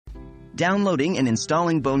Downloading and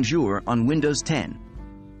installing Bonjour on Windows 10.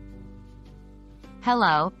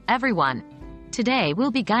 Hello, everyone. Today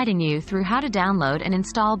we'll be guiding you through how to download and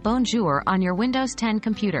install Bonjour on your Windows 10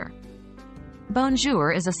 computer.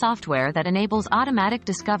 Bonjour is a software that enables automatic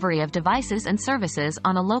discovery of devices and services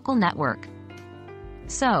on a local network.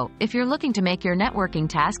 So, if you're looking to make your networking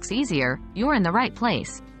tasks easier, you're in the right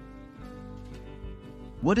place.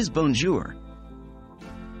 What is Bonjour?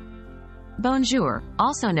 Bonjour,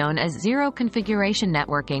 also known as Zero Configuration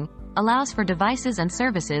Networking, allows for devices and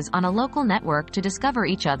services on a local network to discover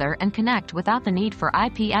each other and connect without the need for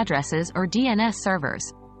IP addresses or DNS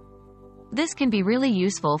servers. This can be really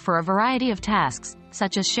useful for a variety of tasks,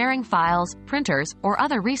 such as sharing files, printers, or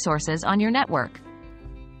other resources on your network.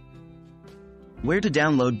 Where to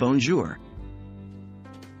download Bonjour?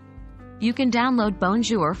 You can download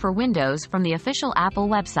Bonjour for Windows from the official Apple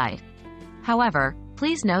website. However,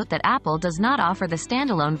 please note that Apple does not offer the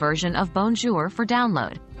standalone version of Bonjour for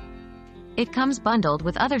download. It comes bundled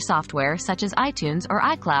with other software such as iTunes or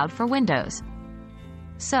iCloud for Windows.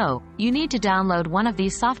 So, you need to download one of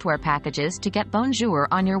these software packages to get Bonjour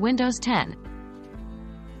on your Windows 10.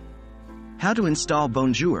 How to install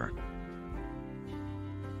Bonjour?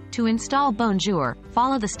 To install Bonjour,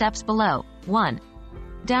 follow the steps below. 1.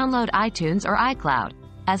 Download iTunes or iCloud.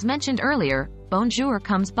 As mentioned earlier, Bonjour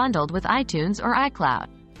comes bundled with iTunes or iCloud.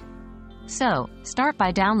 So, start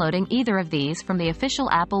by downloading either of these from the official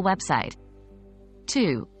Apple website.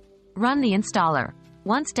 2. Run the installer.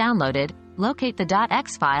 Once downloaded, locate the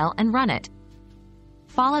 .x file and run it.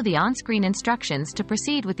 Follow the on-screen instructions to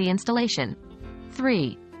proceed with the installation.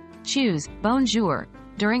 3. Choose Bonjour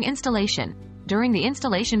during installation. During the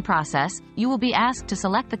installation process, you will be asked to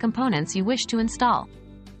select the components you wish to install.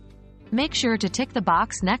 Make sure to tick the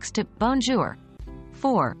box next to Bonjour.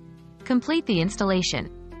 4. Complete the installation.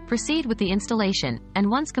 Proceed with the installation, and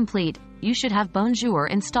once complete, you should have Bonjour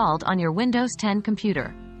installed on your Windows 10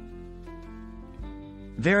 computer.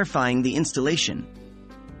 Verifying the installation.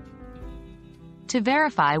 To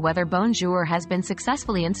verify whether Bonjour has been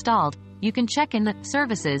successfully installed, you can check in the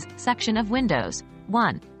Services section of Windows.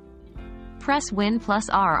 1. Press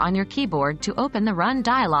Win+R on your keyboard to open the Run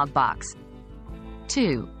dialog box.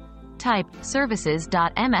 2. Type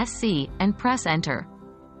services.msc and press Enter.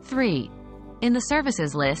 3. In the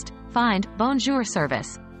services list, find Bonjour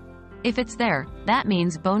service. If it's there, that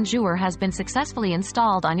means Bonjour has been successfully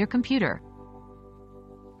installed on your computer.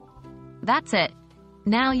 That's it.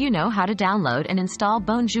 Now you know how to download and install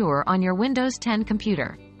Bonjour on your Windows 10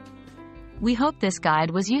 computer. We hope this guide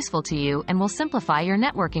was useful to you and will simplify your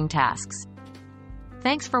networking tasks.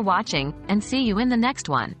 Thanks for watching, and see you in the next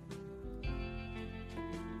one.